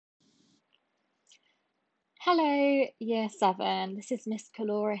Hello, Year 7. This is Miss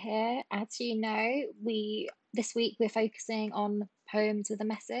Kalora here. As you know, this week we're focusing on poems with a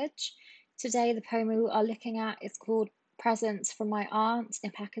message. Today, the poem we are looking at is called Presents from My Aunt in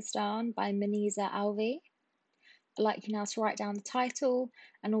Pakistan by Maniza Alvi. I'd like you now to write down the title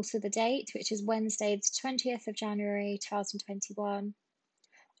and also the date, which is Wednesday, the 20th of January 2021.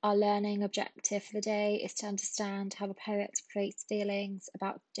 Our learning objective for the day is to understand how the poet portrays feelings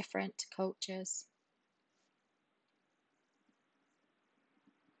about different cultures.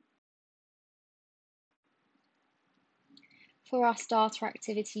 For our starter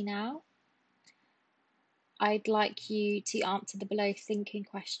activity now, I'd like you to answer the below thinking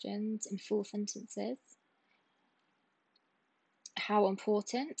questions in full sentences. How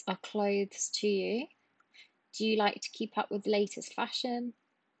important are clothes to you? Do you like to keep up with the latest fashion?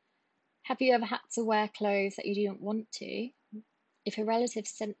 Have you ever had to wear clothes that you didn't want to? If a relative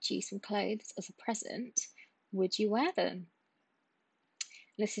sent you some clothes as a present, would you wear them?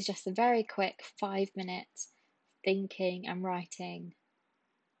 This is just a very quick 5-minute thinking and writing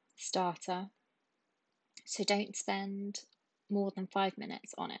starter. So don't spend more than 5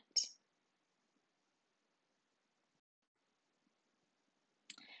 minutes on it.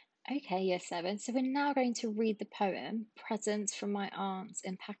 Okay, Year 7. So we're now going to read the poem, Presents from My Aunts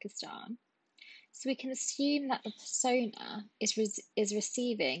in Pakistan. So we can assume that the persona is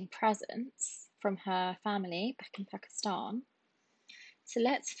receiving presents from her family back in Pakistan. So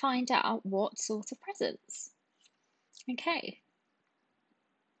let's find out what sort of presents. Okay.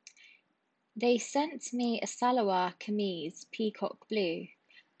 They sent me a salwar kameez, peacock blue,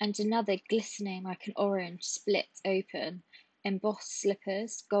 and another glistening like an orange, split open, embossed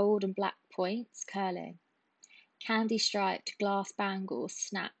slippers, gold and black points curling. Candy-striped glass bangles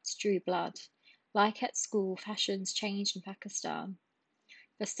snapped, drew blood. Like at school, fashions changed in Pakistan.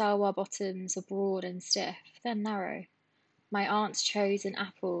 The salwar bottoms are broad and stiff, then narrow. My aunts chose an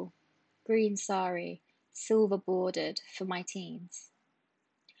apple, green sari, silver bordered, for my teens.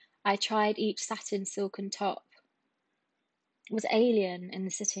 I tried each satin silken top, was alien in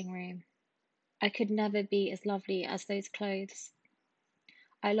the sitting room. I could never be as lovely as those clothes.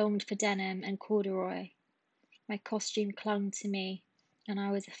 I longed for denim and corduroy. My costume clung to me, and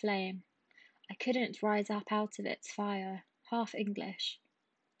I was aflame. I couldn't rise up out of its fire, half English,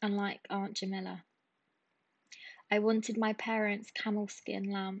 unlike Aunt Jamila. I wanted my parents' camel skin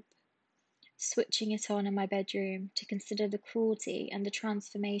lamp, switching it on in my bedroom to consider the cruelty and the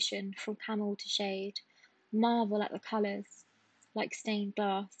transformation from camel to shade, marvel at the colours, like stained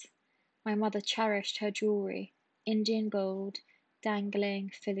glass. My mother cherished her jewellery, Indian gold, dangling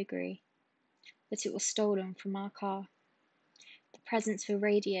filigree, but it was stolen from our car. The presents were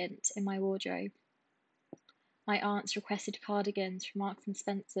radiant in my wardrobe. My aunts requested cardigans from Marks and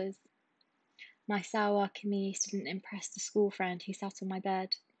Spencer's. My salwar kameez didn't impress the school friend who sat on my bed,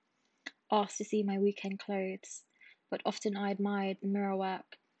 asked to see my weekend clothes, but often I admired the mirror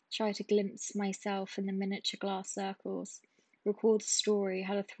work, tried to glimpse myself in the miniature glass circles, recall the story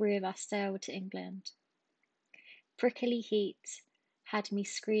how the three of us sailed to England. Prickly heat had me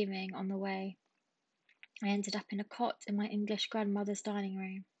screaming on the way. I ended up in a cot in my English grandmother's dining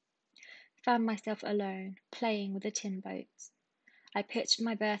room. Found myself alone, playing with a tin boat. I pictured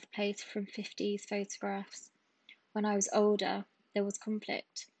my birthplace from 50s photographs. When I was older, there was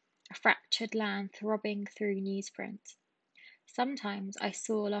conflict, a fractured land throbbing through newsprint. Sometimes I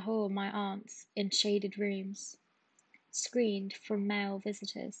saw Lahore, my aunts, in shaded rooms, screened from male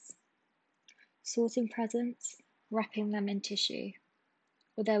visitors, sorting presents, wrapping them in tissue.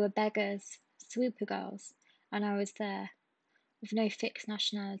 Or there were beggars, sweeper girls, and I was there, with no fixed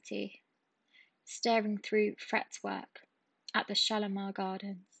nationality, staring through fretwork at the Shalimar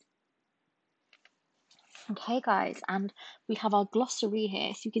Gardens. Okay, guys, and we have our glossary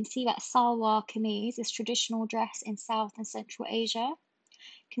here. So you can see that salwar kameez is traditional dress in South and Central Asia,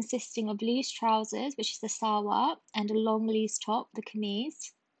 consisting of loose trousers, which is the salwar, and a long loose top, the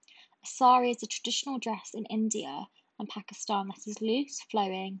kameez. A sari is a traditional dress in India and Pakistan that is loose,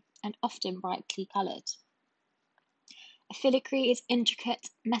 flowing, and often brightly coloured. A filigree is intricate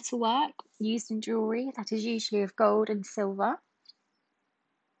metalwork used in jewellery that is usually of gold and silver.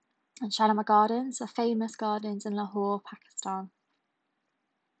 And Shalimar Gardens are famous gardens in Lahore, Pakistan.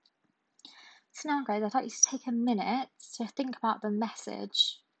 So now, guys, I'd like you to take a minute to think about the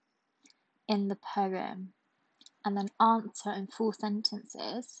message in the poem and then answer in full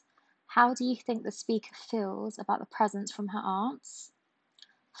sentences. How do you think the speaker feels about the presents from her aunts?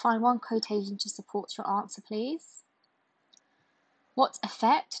 Find one quotation to support your answer, please. What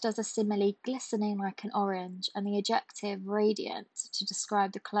effect does a simile glistening like an orange and the adjective radiant to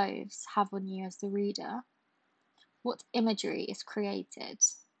describe the clothes have on you as the reader? What imagery is created?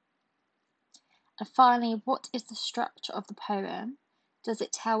 And finally, what is the structure of the poem? Does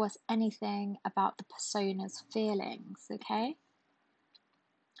it tell us anything about the persona's feelings? Okay,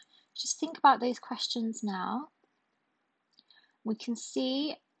 just think about those questions now.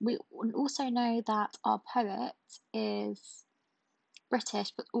 We also know that our poet is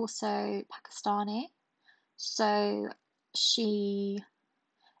British but also Pakistani. So she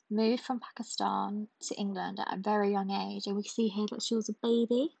moved from Pakistan to England at a very young age, and we see here that she was a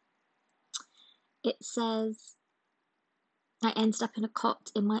baby. It says, I ended up in a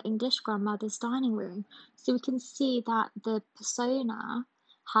cot in my English grandmother's dining room. So we can see that the persona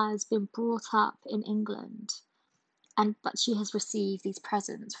has been brought up in England, but she has received these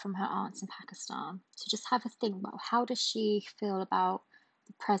presents from her aunts in Pakistan. So just have a think about, how does she feel about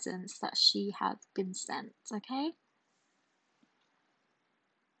the presents that she has been sent, okay?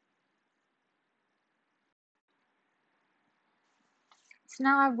 So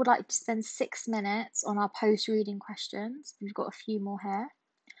now I would like to spend 6 minutes on our post-reading questions. We've got a few more here.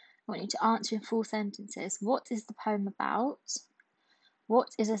 I want you to answer in full sentences. What is the poem about?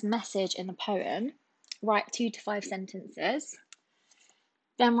 What is this message in the poem? Write 2 to 5 sentences.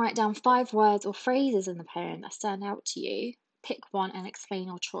 Then write down 5 words or phrases in the poem that stand out to you. Pick one and explain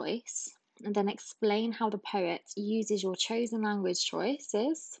your choice. And then explain how the poet uses your chosen language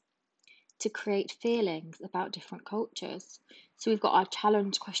choices to create feelings about different cultures. So we've got our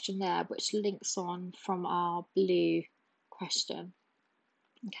challenge question there, which links on from our blue question.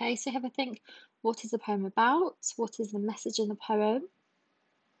 Okay, so have a think. What is the poem about? What is the message in the poem?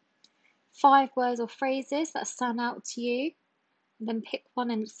 5 words or phrases that stand out to you. And then pick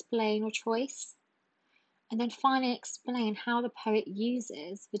one and explain your choice. And then finally explain how the poet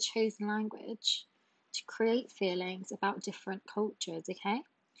uses the chosen language to create feelings about different cultures, okay?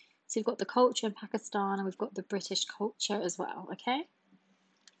 So we've got the culture in Pakistan and we've got the British culture as well, okay?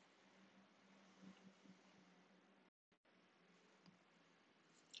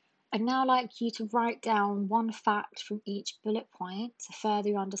 I'd now like you to write down one fact from each bullet point to further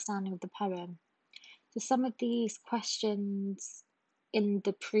your understanding of the poem. So some of these questions in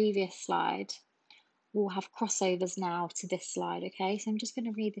the previous slide will have crossovers now to this slide, okay? So I'm just going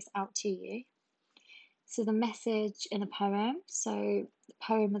to read this out to you. So the message in a poem. So the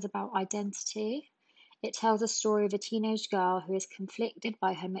poem is about identity. It tells a story of a teenage girl who is conflicted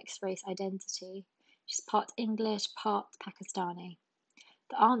by her mixed race identity. She's part English, part Pakistani.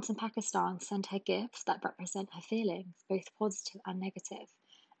 The aunts in Pakistan send her gifts that represent her feelings, both positive and negative,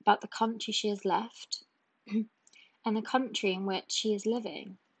 about the country she has left and the country in which she is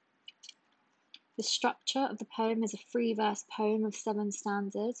living. The structure of the poem is a 3-verse poem of 7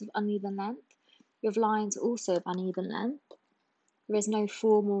 stanzas of uneven length, with lines also of uneven length. There is no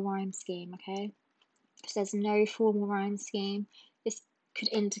formal rhyme scheme, okay? If there's no formal rhyme scheme, this could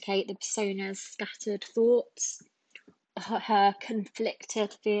indicate the persona's scattered thoughts, her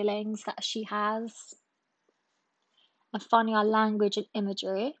conflicted feelings that she has. And finally, our language and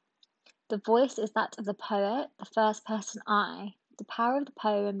imagery. The voice is that of the poet, the first person I. The power of the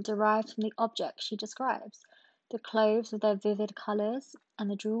poem derives from the object she describes, the clothes with their vivid colours and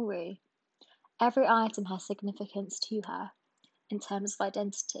the jewellery. Every item has significance to her in terms of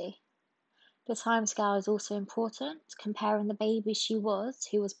identity. The timescale is also important, comparing the baby she was,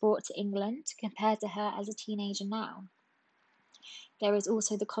 who was brought to England, compared to her as a teenager now. There is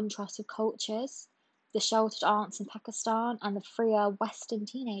also the contrast of cultures, the sheltered aunts in Pakistan and the freer Western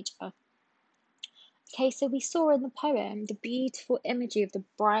teenager. Okay, so we saw in the poem the beautiful imagery of the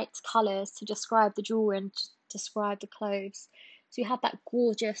bright colours to describe the jewellery and to describe the clothes. So you have that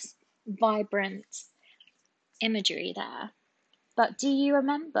gorgeous, vibrant imagery there. But do you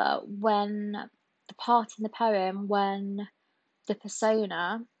remember when the part in the poem when the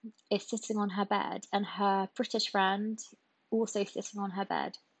persona is sitting on her bed and her British friend, also sitting on her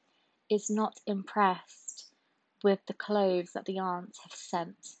bed, is not impressed with the clothes that the aunts have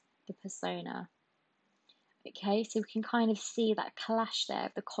sent the persona? Okay, so we can kind of see that clash there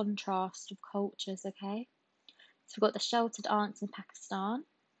of the contrast of cultures, okay? So we've got the sheltered aunts in Pakistan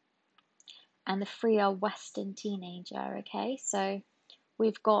and the freer Western teenager, okay? So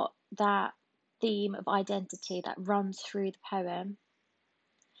we've got that theme of identity that runs through the poem.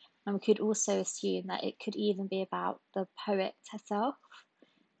 And we could also assume that it could even be about the poet herself,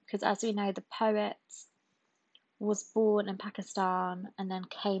 because as we know, the poet was born in Pakistan and then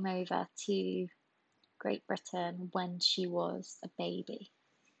came over to Great Britain when she was a baby.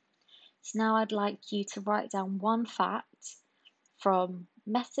 So now I'd like you to write down one fact from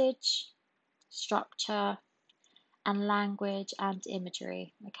message, structure, and language and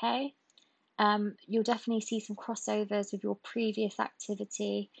imagery, okay? You'll definitely see some crossovers with your previous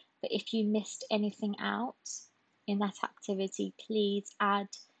activity, but if you missed anything out in that activity, please add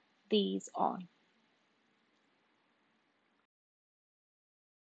these on.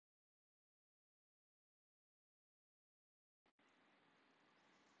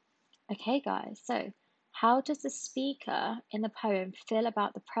 Okay, guys, so how does the speaker in the poem feel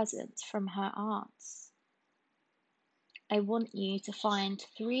about the presents from her aunts? I want you to find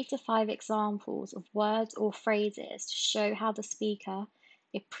 3 to 5 examples of words or phrases to show how the speaker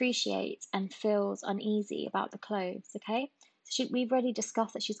appreciates and feels uneasy about the clothes, okay? So we've already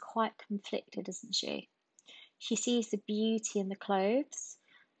discussed that she's quite conflicted, isn't she? She sees the beauty in the clothes,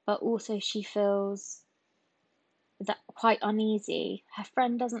 but also she feels that quite uneasy. Her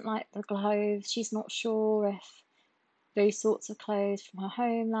friend doesn't like the clothes. She's not sure if those sorts of clothes from her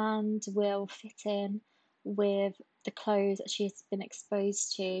homeland will fit in with the clothes that she's been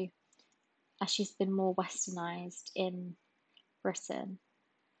exposed to as she's been more westernized in Britain.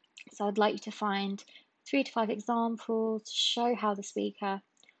 So I'd like you to find 3 to 5 examples to show how the speaker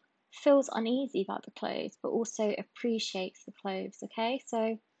feels uneasy about the clothes but also appreciates the clothes, okay?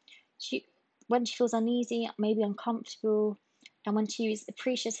 So when she feels uneasy, maybe uncomfortable, and when she's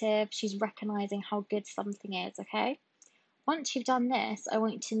appreciative, she's recognizing how good something is, okay? Once you've done this, I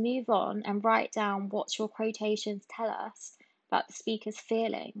want you to move on and write down what your quotations tell us about the speaker's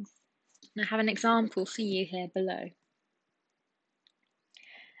feelings. And I have an example for you here below.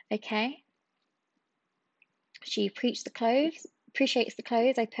 Okay, she appreciates the clothes.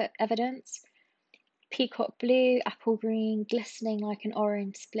 I put evidence. Peacock blue, apple green, glistening like an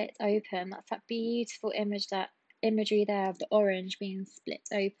orange, split open. That's that beautiful imagery there of the orange being split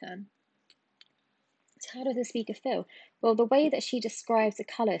open. So how does the speaker feel? Well, the way that she describes the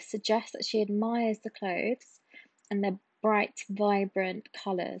colours suggests that she admires the clothes and their bright, vibrant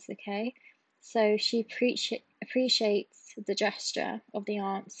colours, okay? So she appreciates the gesture of the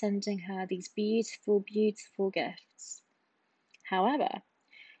aunt sending her these beautiful, beautiful gifts. However,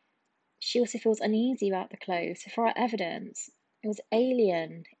 she also feels uneasy about the clothes. So for our evidence, it was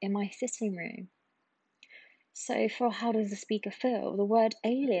alien in my sitting room. So for how does the speaker feel? The word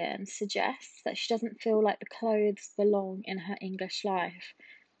alien suggests that she doesn't feel like the clothes belong in her English life.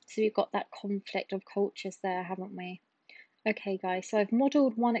 So we've got that conflict of cultures there, haven't we? Okay, guys, so I've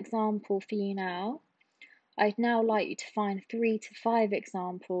modelled one example for you now. I'd now like you to find 3 to 5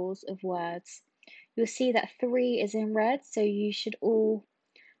 examples of words. You'll see that 3 is in red, so you should all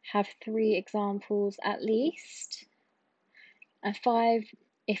have 3 examples at least. And 5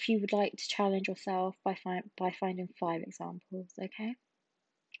 if you would like to challenge yourself by finding 5 examples, okay?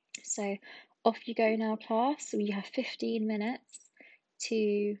 So off you go now, class. You have 15 minutes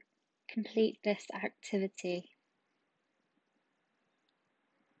to complete this activity.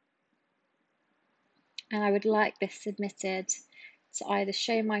 And I would like this submitted to either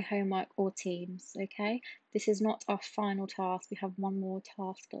Show My Homework or Teams, okay? This is not our final task. We have one more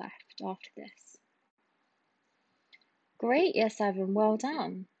task left after this. Great, Year 7, well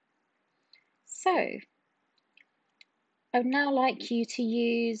done. So, I would now like you to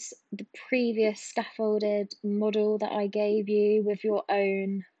use the previous scaffolded model that I gave you with your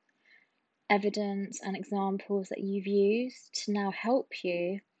own evidence and examples that you've used to now help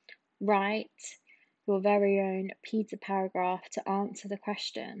you write your very own Peter paragraph to answer the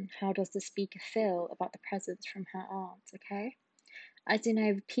question, how does the speaker feel about the presents from her aunt, okay? As you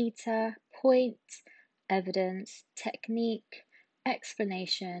know, Peter, point, evidence, technique,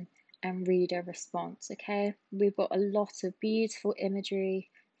 explanation, and reader response, okay? We've got a lot of beautiful imagery,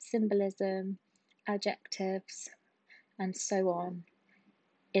 symbolism, adjectives, and so on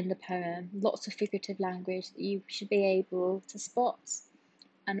in the poem. Lots of figurative language that you should be able to spot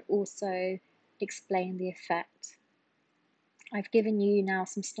and also explain the effect. I've given you now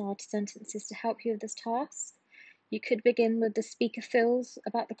some starter sentences to help you with this task. You could begin with the speaker feels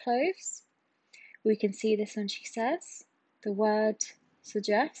about the clothes. We can see this when she says, the word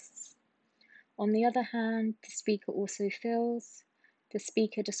suggests. On the other hand, the speaker also feels, the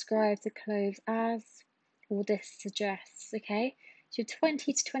speaker describes the clothes as, or this suggests, okay? So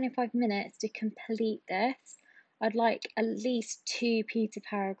 20 to 25 minutes to complete this. I'd like at least 2 Peter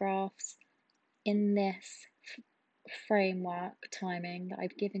paragraphs in this framework timing that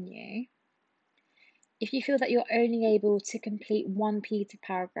I've given you. If you feel that you're only able to complete 1 Peter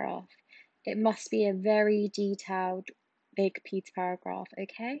paragraph, it must be a very detailed, big Peter paragraph,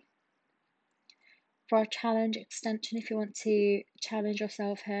 okay? For our challenge extension, if you want to challenge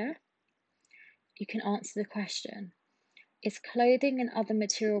yourself here, you can answer the question, is clothing and other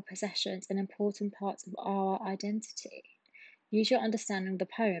material possessions an important part of our identity? Use your understanding of the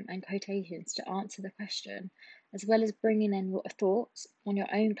poem and quotations to answer the question, as well as bringing in your thoughts on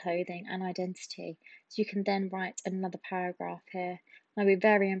your own clothing and identity. So you can then write another paragraph here. I'll be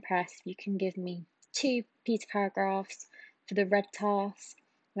very impressed if you can give me 2 paragraphs for the red task,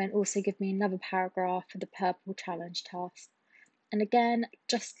 and also give me another paragraph for the purple challenge task. And again,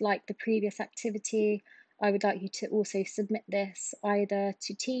 just like the previous activity, I would like you to also submit this either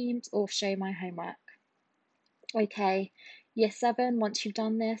to Teams or show my homework. Okay, year 7, once you've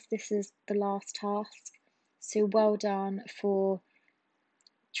done this, this is the last task. So well done for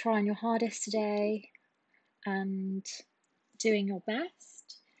trying your hardest today and doing your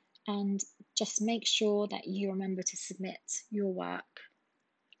best. And just make sure that you remember to submit your work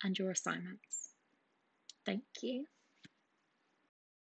and your assignments. Thank you.